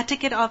wasallam? The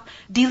etiquette of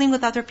dealing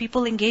with other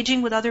people,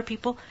 engaging with other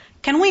people.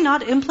 Can we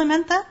not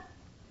implement that?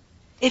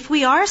 If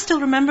we are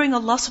still remembering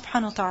Allah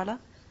subhanahu wa ta'ala,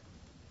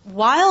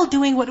 while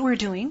doing what we're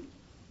doing,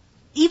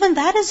 even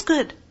that is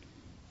good.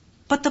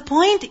 But the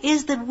point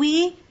is that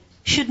we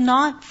should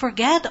not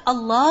forget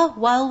Allah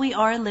while we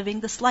are living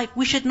this life.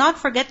 We should not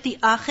forget the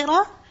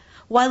akhirah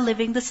while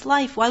living this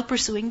life, while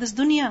pursuing this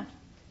dunya.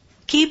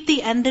 Keep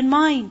the end in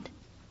mind.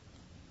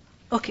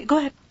 Okay, go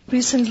ahead.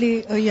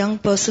 Recently, a young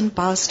person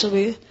passed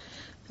away,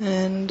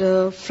 and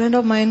a friend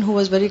of mine who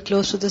was very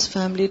close to this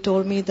family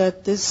told me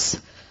that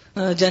this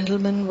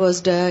gentleman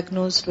was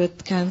diagnosed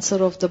with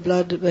cancer of the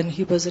blood when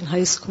he was in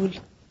high school.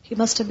 He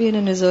must have been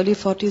in his early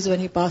 40s when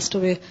he passed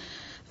away.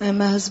 And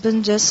my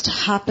husband just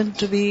happened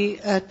to be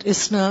at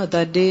Isna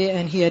that day,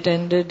 and he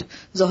attended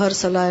Zohar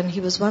Salah, and he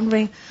was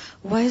wondering,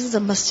 why is the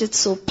masjid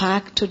so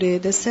packed today?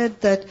 They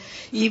said that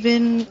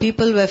even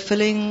people were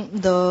filling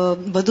the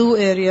Badu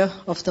area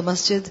of the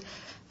masjid,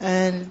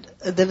 and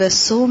there were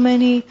so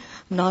many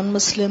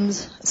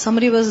non-Muslims.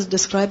 Somebody was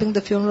describing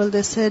the funeral.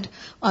 They said,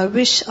 I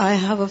wish I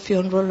have a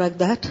funeral like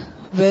that,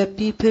 where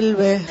people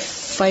were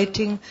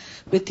fighting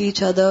with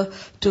each other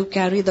to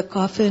carry the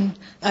coffin.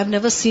 I've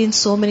never seen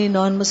so many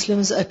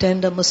non-Muslims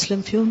attend a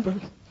Muslim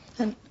funeral.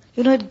 And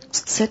it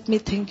set me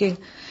thinking,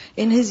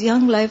 in his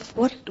young life,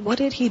 what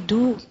did he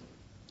do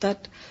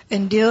that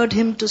endeared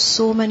him to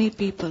so many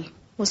people,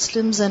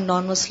 Muslims and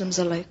non-Muslims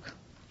alike?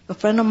 A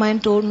friend of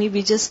mine told me,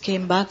 we just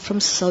came back from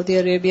Saudi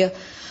Arabia,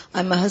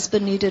 and my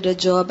husband needed a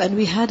job, and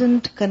we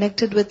hadn't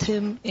connected with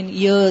him in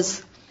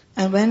years.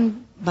 And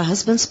when my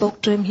husband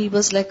spoke to him, he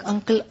was like,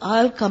 Uncle,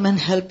 I'll come and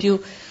help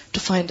you to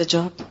find a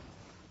job.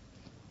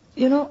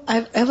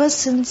 Ever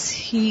since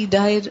he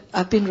died,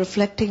 I've been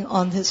reflecting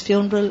on his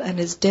funeral and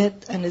his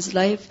death and his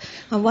life.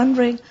 I'm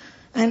wondering,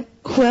 and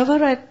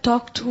whoever I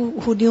talked to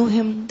who knew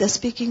him, they're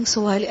speaking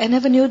so highly. I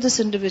never knew this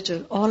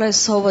individual. All I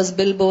saw was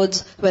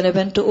billboards when I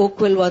went to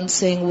Oakville once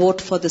saying,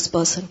 vote for this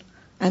person.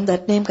 And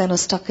that name kind of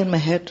stuck in my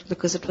head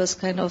because it was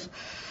kind of,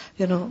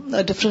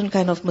 a different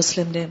kind of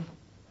Muslim name.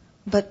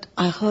 But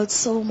I heard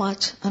so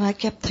much, and I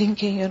kept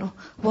thinking,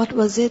 what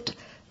was it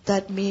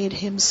that made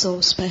him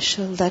so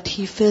special, that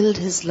he filled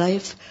his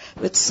life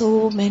with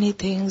so many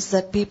things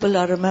that people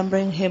are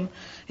remembering him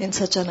in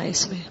such a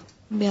nice way.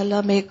 May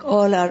Allah make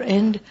all our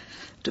end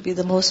to be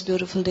the most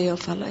beautiful day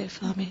of our life.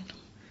 Ameen.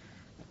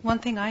 One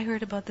thing I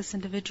heard about this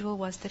individual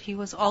was that he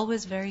was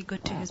always very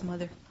good to his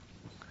mother.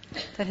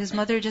 That his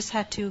mother just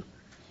had to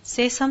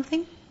say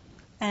something,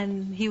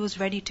 and he was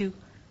ready to,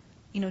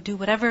 do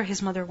whatever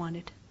his mother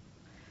wanted.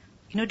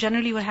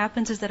 Generally what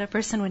happens is that a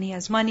person, when he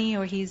has money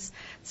or he's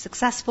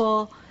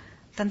successful,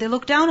 then they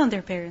look down on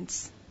their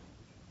parents.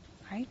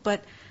 Right?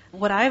 But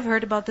what I've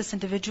heard about this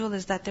individual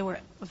is that they were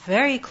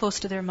very close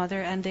to their mother,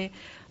 and they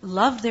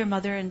loved their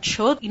mother and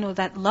showed,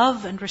 that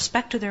love and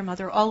respect to their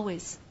mother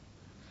always.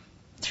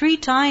 3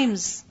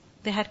 times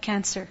they had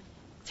cancer.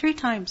 3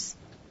 times.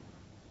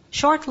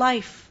 Short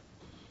life.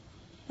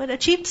 But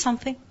achieved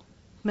something.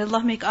 May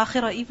Allah make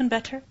akhirah even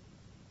better.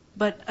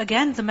 But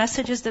again, the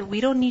message is that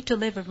we don't need to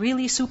live a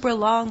really super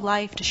long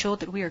life to show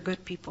that we are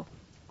good people.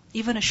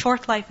 Even a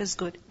short life is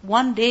good.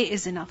 1 day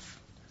is enough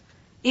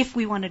if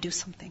we want to do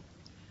something.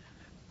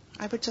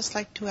 I would just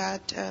like to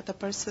add the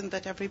person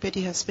that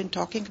everybody has been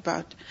talking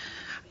about.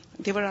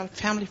 They were all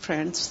family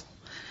friends.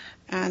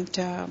 And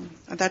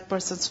that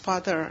person's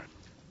father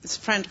is a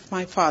friend of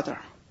my father.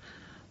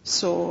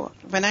 So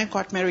when I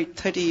got married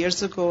 30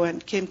 years ago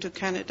and came to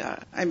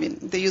Canada,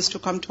 they used to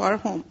come to our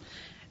home.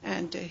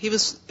 And he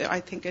was, I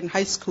think, in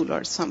high school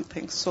or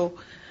something. So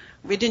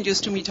we didn't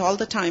used to meet all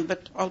the time,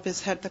 but always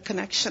had the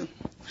connection.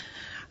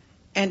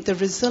 And the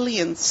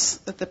resilience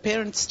that the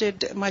parents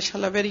did,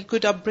 mashallah, very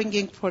good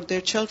upbringing for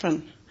their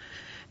children.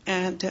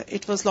 And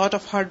it was a lot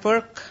of hard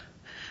work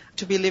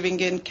to be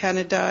living in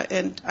Canada.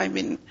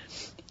 And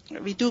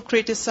we do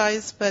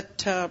criticize,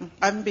 but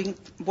I'm being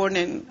born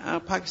in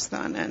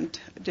Pakistan and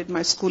did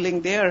my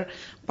schooling there,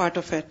 part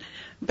of it.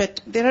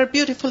 But there are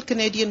beautiful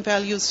Canadian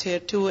values here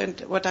too, and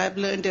what I've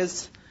learned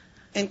is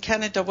in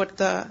Canada what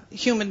the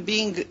human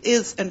being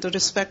is and the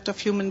respect of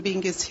human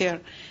being is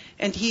here.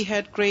 And he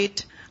had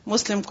great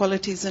Muslim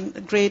qualities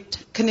and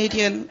great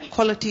Canadian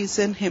qualities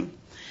in him.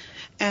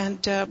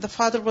 And the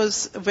father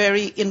was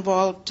very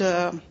involved,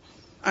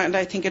 and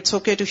I think it's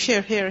okay to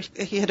share here.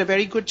 He had a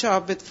very good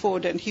job with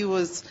Ford, and he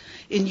was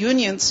in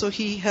unions, so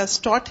he has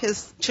taught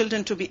his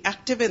children to be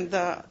active in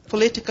the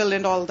political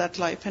and all that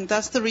life. And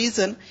that's the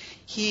reason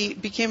he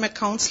became a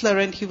counselor,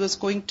 and he was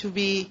going to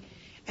be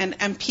an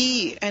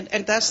MP.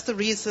 And that's the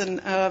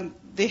reason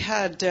they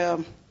had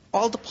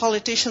all the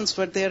politicians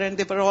were there, and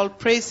they were all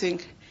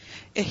praising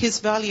his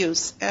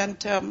values. And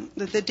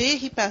the day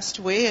he passed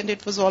away, and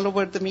it was all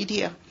over the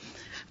media.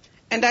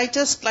 And I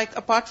just, like,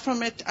 apart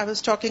from it, I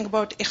was talking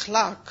about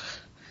ikhlaq,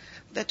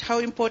 that how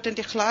important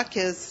ikhlaq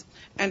is.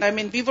 And I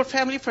mean, we were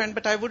family friends,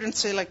 but I wouldn't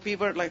say like we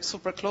were like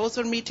super close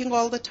or meeting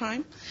all the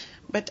time.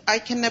 But I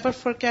can never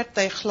forget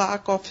the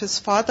ikhlaq of his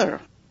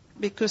father.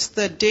 Because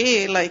the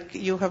day, like,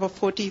 you have a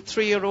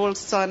 43-year-old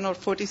son or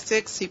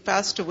 46, he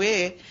passed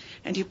away.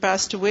 And he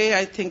passed away,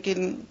 I think,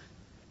 in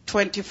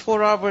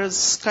 24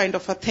 hours kind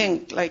of a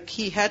thing. Like,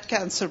 he had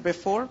cancer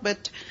before,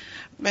 but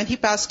when he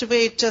passed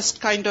away, it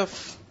just kind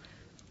of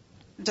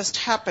just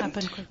happened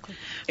quickly.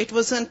 It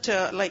wasn't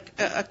like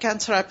a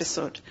cancer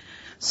episode.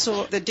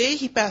 So the day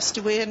he passed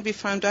away and we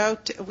found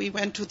out, we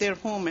went to their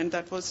home, and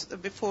that was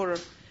before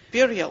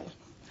burial.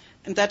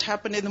 And that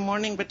happened in the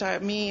morning,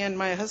 but me and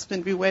my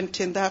husband, we went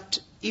in that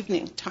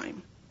evening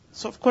time.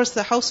 So of course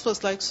the house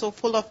was like so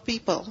full of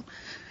people.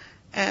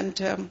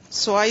 And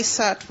so I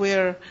sat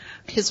where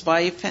his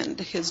wife and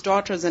his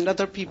daughters and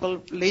other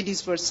people,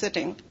 ladies, were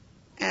sitting.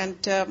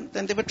 And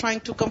then they were trying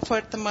to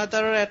comfort the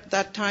mother at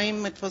that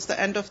time. It was the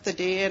end of the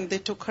day, and they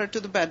took her to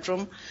the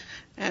bedroom.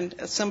 And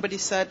somebody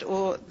said,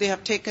 oh, they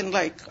have taken,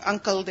 like,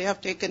 uncle, they have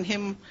taken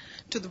him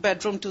to the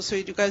bedroom too, so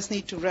you guys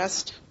need to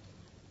rest.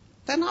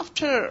 Then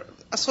after,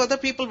 so other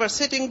people were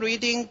sitting,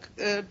 reading,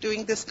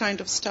 doing this kind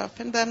of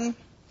stuff. And then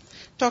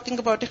talking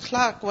about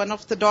ikhlaq, one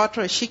of the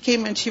daughters, she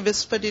came and she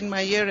whispered in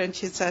my ear and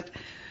she said,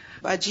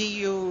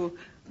 Baji,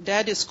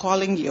 dad is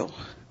calling you.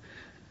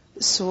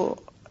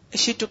 So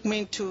she took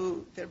me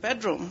to their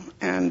bedroom,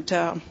 and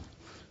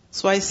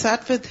so I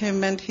sat with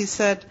him, and he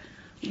said,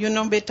 you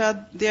know,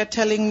 beta, they are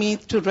telling me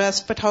to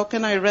rest, but how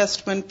can I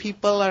rest when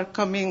people are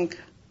coming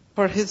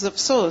for his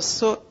afsos?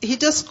 So he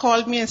just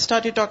called me and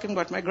started talking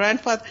about my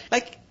grandfather.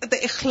 Like, the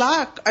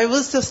ikhlaq, I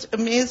was just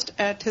amazed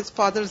at his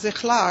father's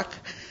ikhlaq,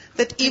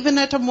 that even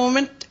at a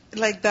moment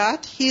like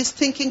that, he is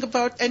thinking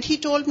about, and he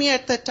told me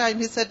at that time,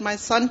 he said, my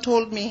son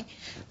told me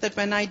that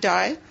when I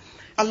die,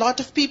 a lot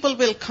of people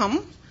will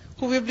come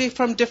who will be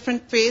from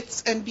different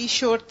faiths, and be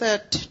sure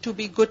that to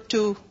be good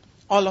to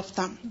all of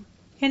them.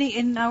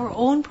 In our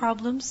own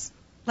problems,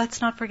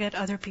 let's not forget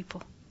other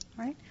people,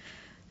 right?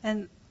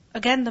 And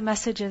again, the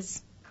message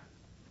is,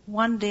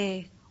 one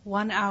day,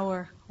 1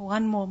 hour,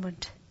 1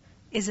 moment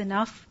is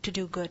enough to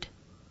do good.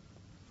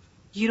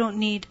 You don't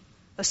need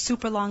a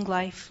super long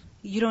life.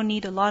 You don't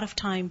need a lot of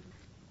time.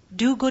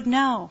 Do good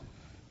now,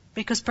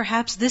 because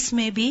perhaps this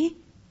may be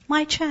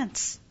my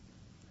chance.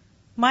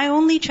 My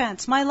only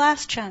chance, my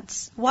last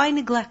chance. Why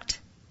neglect?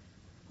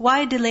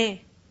 Why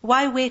delay?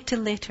 Why wait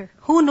till later?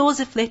 Who knows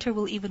if later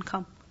will even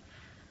come?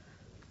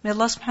 May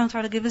Allah subhanahu wa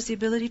ta'ala give us the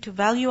ability to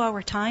value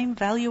our time,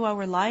 value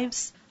our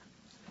lives,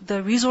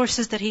 the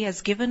resources that He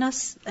has given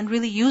us, and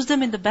really use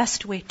them in the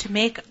best way to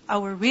make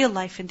our real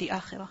life in the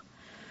akhirah.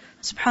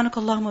 سبحانك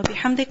اللهم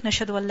وبحمدك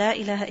نشهد أن لا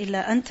إله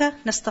إلا أنت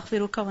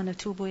نستغفرك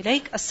ونتوب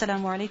إليك.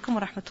 السلام عليكم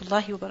ورحمة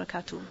الله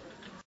وبركاته.